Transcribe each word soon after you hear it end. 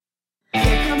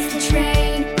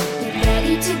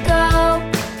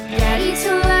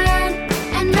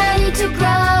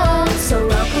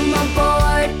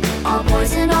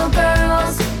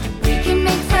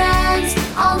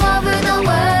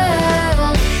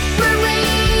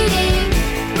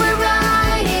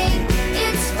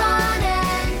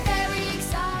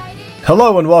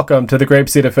Hello and welcome to the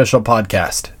GrapeSEED official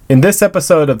podcast. In this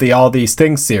episode of the All These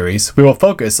Things series, we will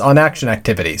focus on action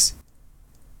activities.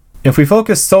 If we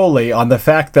focus solely on the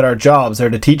fact that our jobs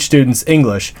are to teach students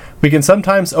English, we can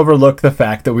sometimes overlook the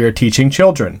fact that we are teaching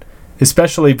children,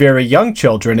 especially very young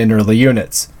children in early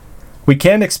units. We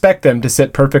can't expect them to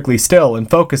sit perfectly still and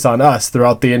focus on us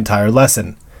throughout the entire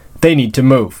lesson. They need to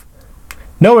move.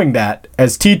 Knowing that,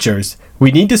 as teachers,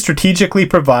 we need to strategically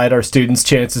provide our students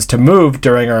chances to move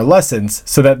during our lessons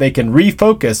so that they can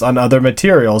refocus on other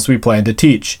materials we plan to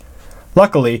teach.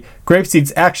 Luckily,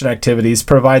 GrapeSEED's action activities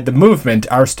provide the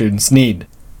movement our students need.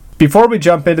 Before we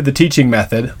jump into the teaching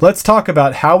method, let's talk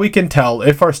about how we can tell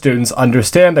if our students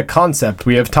understand a concept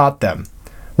we have taught them.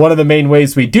 One of the main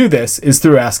ways we do this is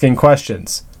through asking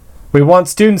questions. We want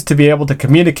students to be able to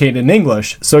communicate in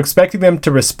English, so expecting them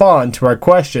to respond to our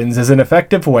questions is an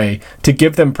effective way to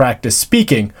give them practice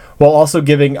speaking, while also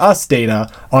giving us data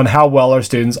on how well our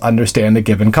students understand a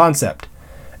given concept.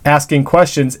 Asking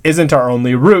questions isn't our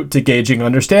only route to gauging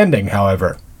understanding,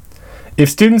 however. If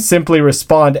students simply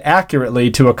respond accurately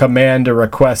to a command or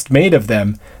request made of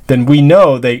them, then we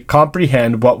know they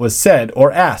comprehend what was said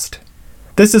or asked.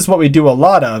 This is what we do a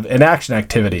lot of in action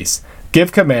activities.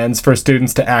 Give commands for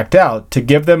students to act out to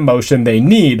give them motion they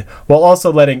need, while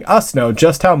also letting us know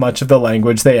just how much of the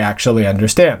language they actually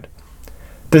understand.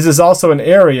 This is also an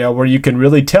area where you can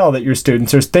really tell that your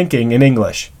students are thinking in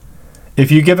English.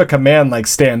 If you give a command like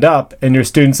stand up and your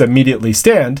students immediately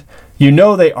stand, you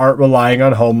know they aren't relying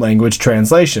on home language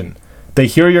translation. They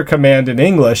hear your command in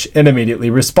English and immediately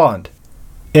respond.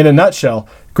 In a nutshell,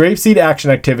 GrapeSEED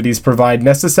action activities provide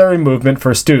necessary movement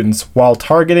for students while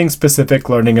targeting specific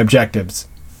learning objectives.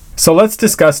 So let's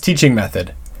discuss teaching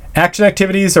method. Action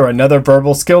activities are another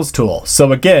verbal skills tool,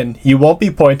 so again, you won't be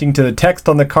pointing to the text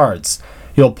on the cards.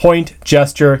 You'll point,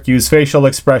 gesture, use facial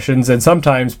expressions, and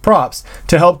sometimes props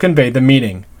to help convey the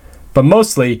meaning. But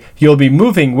mostly, you'll be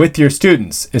moving with your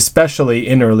students, especially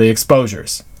in early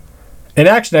exposures. In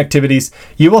action activities,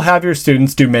 you will have your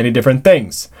students do many different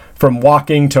things, from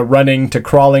walking to running to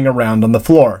crawling around on the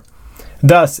floor.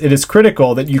 Thus, it is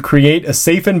critical that you create a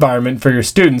safe environment for your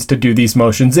students to do these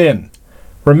motions in.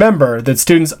 Remember that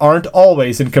students aren't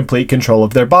always in complete control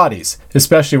of their bodies,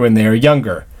 especially when they are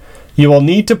younger. You will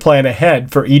need to plan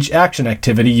ahead for each action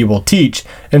activity you will teach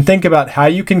and think about how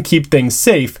you can keep things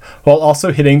safe while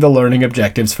also hitting the learning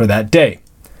objectives for that day.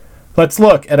 Let's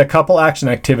look at a couple action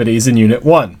activities in Unit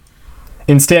 1.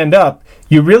 In Stand Up,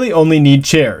 you really only need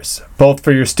chairs, both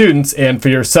for your students and for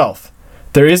yourself.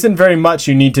 There isn't very much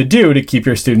you need to do to keep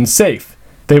your students safe.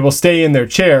 They will stay in their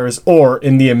chairs or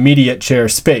in the immediate chair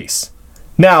space.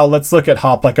 Now let's look at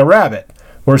Hop Like a Rabbit,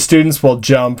 where students will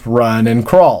jump, run, and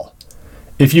crawl.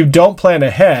 If you don't plan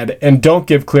ahead and don't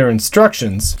give clear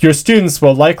instructions, your students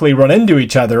will likely run into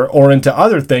each other or into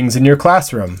other things in your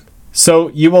classroom. So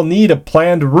you will need a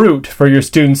planned route for your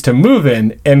students to move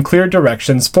in and clear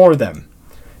directions for them.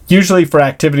 Usually for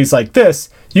activities like this,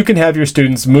 you can have your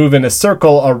students move in a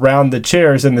circle around the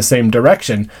chairs in the same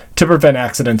direction to prevent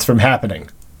accidents from happening.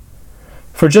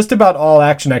 For just about all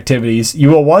action activities, you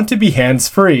will want to be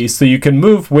hands-free so you can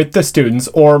move with the students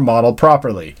or model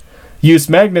properly. Use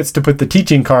magnets to put the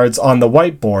teaching cards on the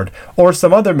whiteboard or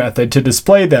some other method to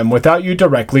display them without you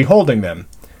directly holding them.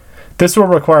 This will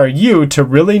require you to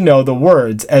really know the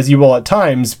words, as you will at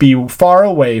times be far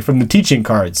away from the teaching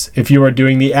cards if you are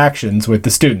doing the actions with the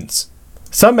students.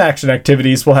 Some action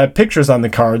activities will have pictures on the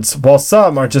cards, while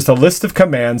some are just a list of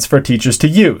commands for teachers to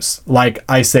use, like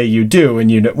I Say You Do in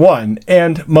Unit 1,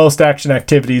 and most action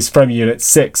activities from Unit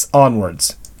 6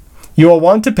 onwards. You will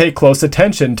want to pay close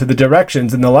attention to the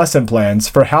directions in the lesson plans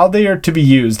for how they are to be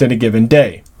used in a given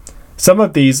day. Some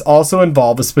of these also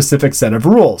involve a specific set of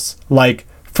rules, like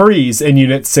freeze in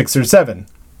Unit 6 or 7.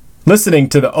 Listening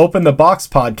to the Open the Box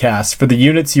podcast for the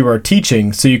units you are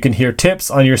teaching so you can hear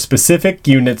tips on your specific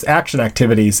unit's action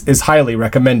activities is highly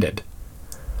recommended.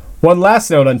 One last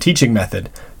note on teaching method.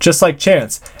 Just like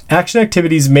chants, action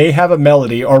activities may have a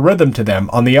melody or rhythm to them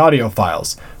on the audio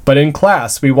files, but in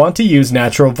class we want to use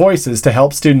natural voices to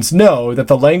help students know that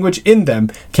the language in them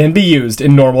can be used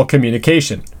in normal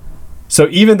communication. So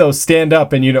even though Stand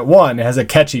Up in Unit 1 has a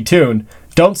catchy tune,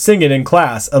 don't sing it in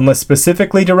class unless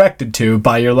specifically directed to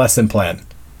by your lesson plan.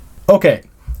 Okay,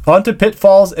 on to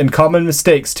pitfalls and common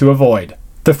mistakes to avoid.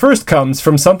 The first comes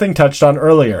from something touched on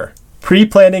earlier.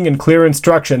 Pre-planning and clear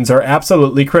instructions are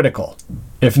absolutely critical.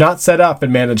 If not set up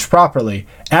and managed properly,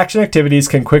 action activities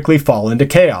can quickly fall into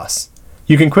chaos.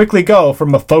 You can quickly go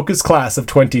from a focused class of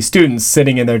 20 students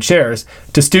sitting in their chairs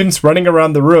to students running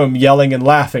around the room yelling and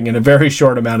laughing in a very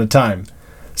short amount of time.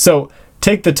 So,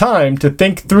 Take the time to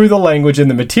think through the language in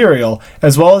the material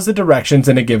as well as the directions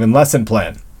in a given lesson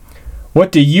plan.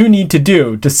 What do you need to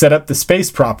do to set up the space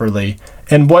properly,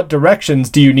 and what directions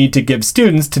do you need to give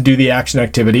students to do the action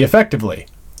activity effectively?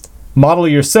 Model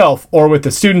yourself or with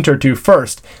a student or two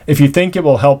first if you think it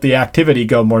will help the activity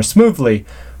go more smoothly,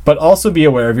 but also be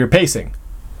aware of your pacing.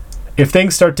 If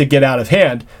things start to get out of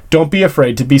hand, don't be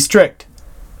afraid to be strict.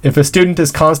 If a student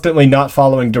is constantly not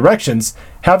following directions,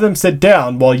 have them sit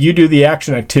down while you do the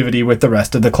action activity with the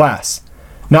rest of the class.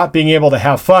 Not being able to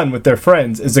have fun with their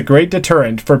friends is a great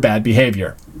deterrent for bad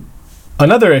behavior.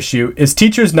 Another issue is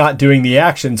teachers not doing the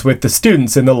actions with the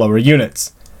students in the lower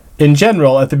units. In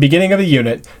general, at the beginning of a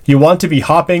unit, you want to be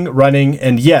hopping, running,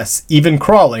 and yes, even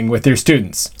crawling with your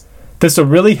students. This will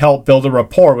really help build a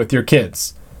rapport with your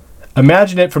kids.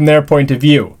 Imagine it from their point of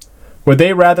view. Would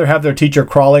they rather have their teacher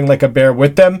crawling like a bear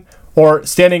with them, or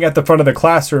standing at the front of the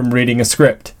classroom reading a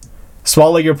script?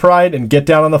 Swallow your pride and get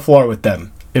down on the floor with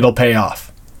them. It'll pay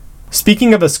off.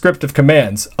 Speaking of a script of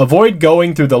commands, avoid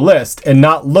going through the list and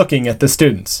not looking at the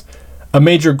students. A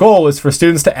major goal is for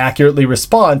students to accurately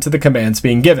respond to the commands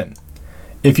being given.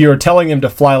 If you are telling them to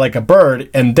fly like a bird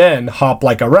and then hop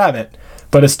like a rabbit,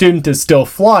 but a student is still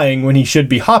flying when he should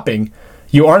be hopping,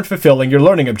 you aren't fulfilling your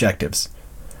learning objectives.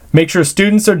 Make sure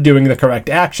students are doing the correct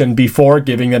action before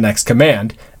giving the next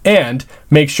command, and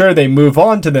make sure they move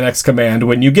on to the next command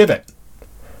when you give it.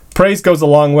 Praise goes a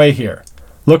long way here.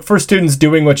 Look for students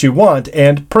doing what you want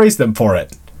and praise them for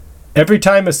it. Every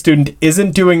time a student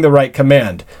isn't doing the right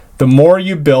command, the more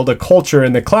you build a culture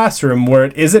in the classroom where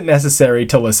it isn't necessary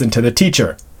to listen to the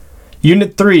teacher.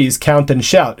 Unit 3's Count and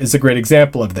Shout is a great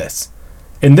example of this.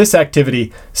 In this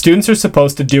activity, students are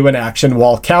supposed to do an action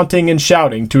while counting and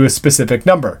shouting to a specific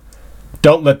number.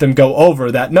 Don't let them go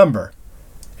over that number.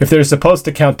 If they're supposed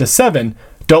to count to 7,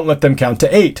 don't let them count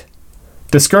to 8.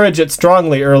 Discourage it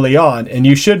strongly early on, and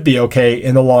you should be okay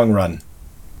in the long run.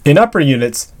 In upper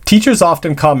units, teachers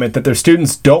often comment that their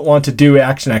students don't want to do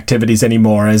action activities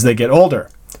anymore as they get older.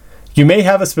 You may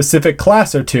have a specific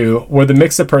class or two where the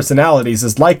mix of personalities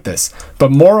is like this,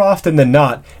 but more often than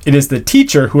not, it is the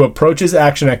teacher who approaches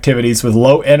action activities with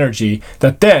low energy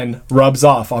that then rubs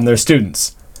off on their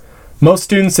students. Most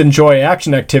students enjoy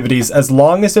action activities as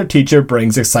long as their teacher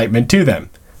brings excitement to them.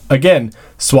 Again,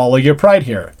 swallow your pride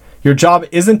here. Your job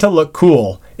isn't to look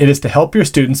cool, it is to help your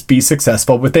students be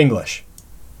successful with English.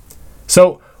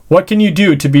 So, what can you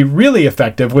do to be really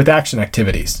effective with action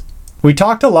activities? We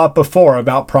talked a lot before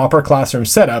about proper classroom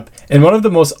setup, and one of the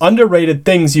most underrated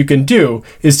things you can do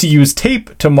is to use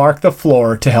tape to mark the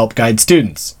floor to help guide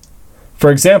students. For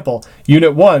example,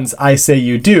 Unit 1's I Say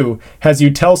You Do has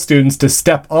you tell students to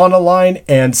step on a line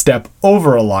and step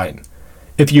over a line.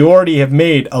 If you already have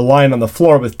made a line on the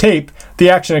floor with tape, the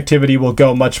action activity will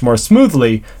go much more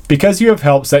smoothly because you have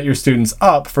helped set your students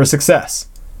up for success.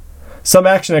 Some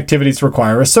action activities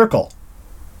require a circle.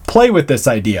 Play with this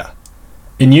idea.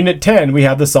 In Unit 10, we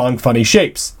have the song Funny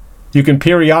Shapes. You can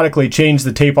periodically change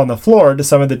the tape on the floor to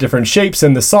some of the different shapes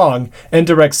in the song and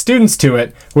direct students to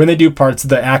it when they do parts of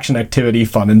the action activity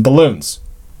Fun and Balloons.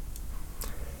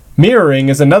 Mirroring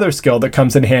is another skill that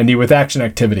comes in handy with action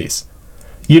activities.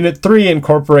 Unit 3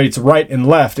 incorporates right and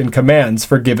left in commands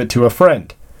for Give It to a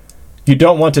Friend. You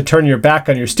don't want to turn your back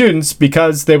on your students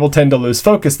because they will tend to lose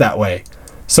focus that way.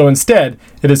 So instead,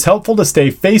 it is helpful to stay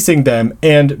facing them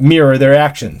and mirror their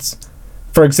actions.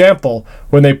 For example,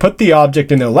 when they put the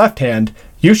object in their left hand,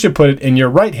 you should put it in your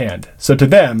right hand, so to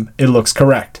them, it looks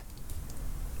correct.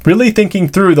 Really thinking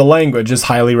through the language is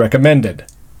highly recommended.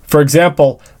 For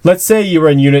example, let's say you are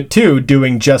in Unit 2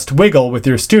 doing Just Wiggle with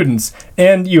your students,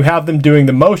 and you have them doing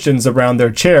the motions around their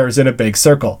chairs in a big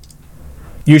circle.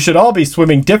 You should all be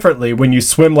swimming differently when you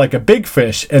swim like a big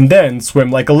fish and then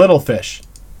swim like a little fish.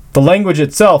 The language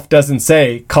itself doesn't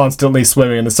say constantly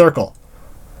swimming in a circle.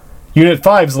 Unit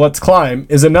 5's Let's Climb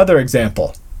is another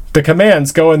example. The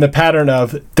commands go in the pattern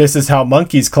of This is how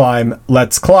monkeys climb,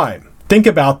 let's climb. Think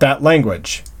about that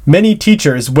language. Many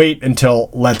teachers wait until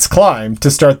let's climb to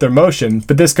start their motion,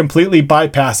 but this completely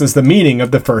bypasses the meaning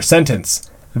of the first sentence.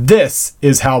 This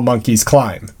is how monkeys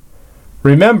climb.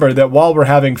 Remember that while we're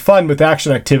having fun with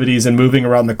action activities and moving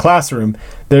around the classroom,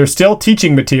 they're still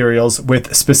teaching materials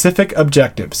with specific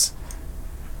objectives.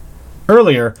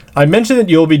 Earlier, I mentioned that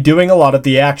you'll be doing a lot of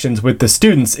the actions with the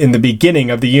students in the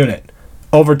beginning of the unit.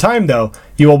 Over time, though,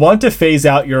 you will want to phase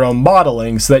out your own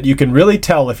modeling so that you can really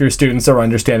tell if your students are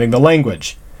understanding the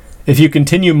language. If you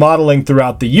continue modeling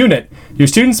throughout the unit, your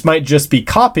students might just be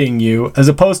copying you as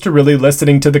opposed to really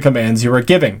listening to the commands you are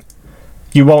giving.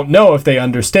 You won't know if they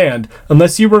understand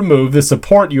unless you remove the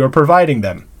support you are providing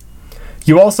them.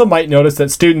 You also might notice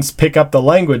that students pick up the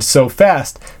language so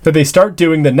fast that they start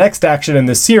doing the next action in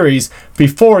the series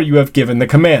before you have given the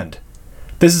command.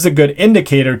 This is a good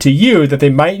indicator to you that they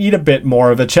might need a bit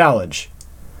more of a challenge.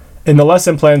 In the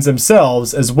lesson plans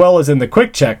themselves, as well as in the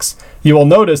quick checks, you will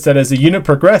notice that as the unit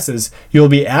progresses, you will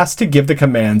be asked to give the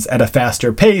commands at a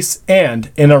faster pace and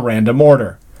in a random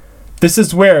order. This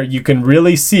is where you can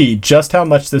really see just how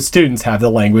much the students have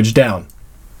the language down.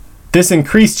 This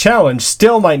increased challenge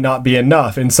still might not be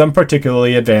enough in some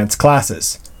particularly advanced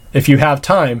classes. If you have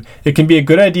time, it can be a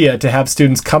good idea to have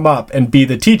students come up and be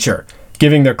the teacher,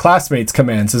 giving their classmates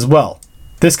commands as well.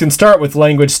 This can start with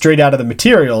language straight out of the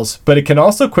materials, but it can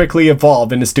also quickly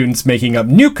evolve into students making up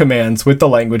new commands with the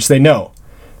language they know.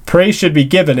 Praise should be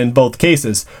given in both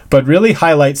cases, but really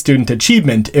highlight student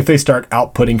achievement if they start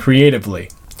outputting creatively.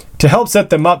 To help set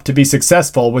them up to be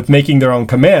successful with making their own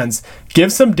commands,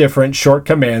 give some different short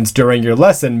commands during your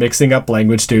lesson mixing up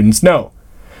language students know.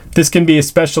 This can be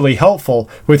especially helpful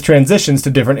with transitions to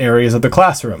different areas of the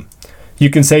classroom. You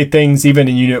can say things even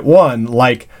in Unit 1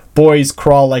 like, boys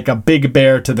crawl like a big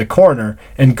bear to the corner,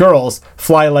 and girls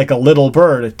fly like a little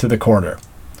bird to the corner.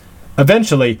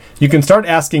 Eventually, you can start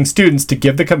asking students to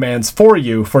give the commands for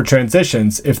you for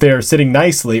transitions if they are sitting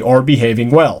nicely or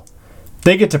behaving well.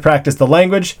 They get to practice the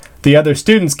language, the other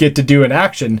students get to do an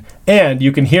action, and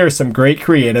you can hear some great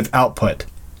creative output.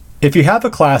 If you have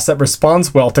a class that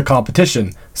responds well to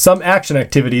competition, some action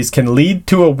activities can lead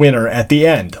to a winner at the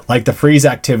end, like the freeze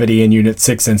activity in Units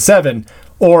 6 and 7,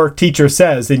 or Teacher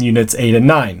Says in Units 8 and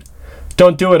 9.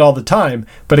 Don't do it all the time,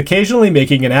 but occasionally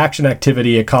making an action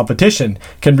activity a competition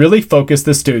can really focus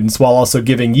the students while also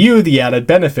giving you the added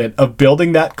benefit of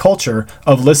building that culture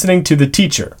of listening to the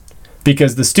teacher.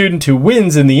 Because the student who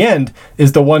wins in the end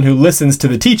is the one who listens to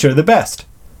the teacher the best.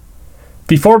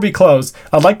 Before we close,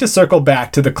 I'd like to circle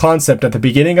back to the concept at the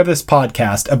beginning of this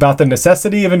podcast about the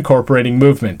necessity of incorporating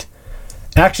movement.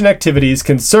 Action activities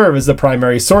can serve as the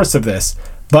primary source of this,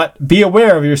 but be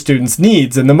aware of your students'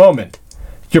 needs in the moment.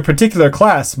 Your particular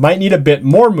class might need a bit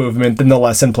more movement than the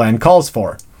lesson plan calls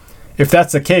for. If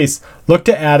that's the case, look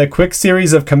to add a quick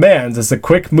series of commands as a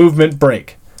quick movement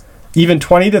break. Even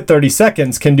 20 to 30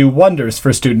 seconds can do wonders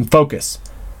for student focus.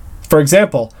 For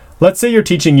example, let's say you're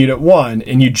teaching Unit 1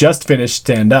 and you just finished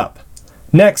Stand Up.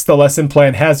 Next, the lesson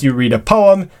plan has you read a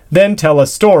poem, then tell a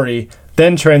story,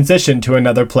 then transition to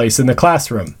another place in the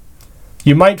classroom.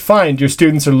 You might find your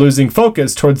students are losing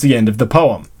focus towards the end of the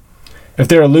poem. If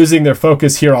they are losing their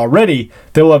focus here already,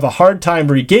 they will have a hard time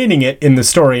regaining it in the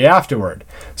story afterward.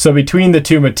 So between the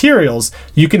two materials,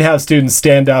 you can have students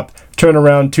stand up, turn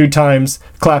around 2 times,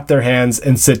 clap their hands,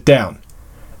 and sit down.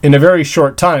 In a very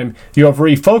short time, you have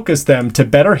refocused them to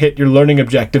better hit your learning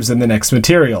objectives in the next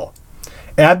material.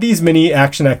 Add these mini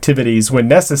action activities when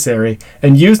necessary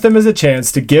and use them as a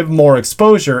chance to give more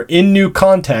exposure in new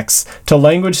contexts to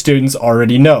language students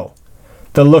already know.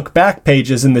 The look back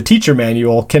pages in the teacher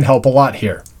manual can help a lot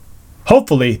here.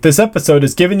 Hopefully, this episode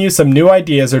has given you some new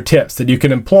ideas or tips that you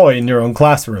can employ in your own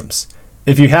classrooms.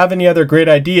 If you have any other great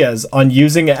ideas on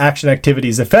using action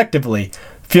activities effectively,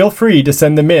 feel free to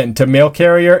send them in to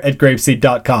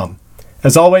mailcarrier@grapeseed.com.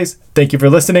 As always, thank you for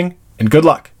listening and good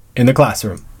luck in the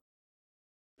classroom.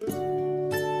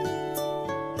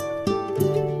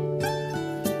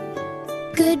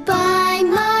 Goodbye,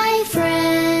 my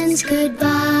friends,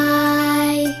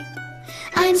 goodbye.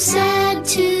 I'm sad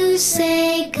to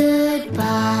say goodbye.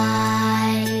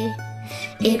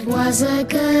 It was a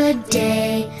good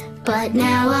day, but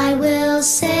now I will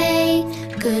say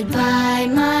goodbye,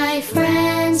 my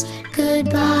friends,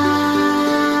 goodbye.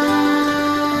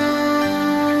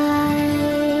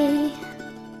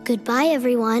 Goodbye,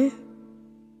 everyone.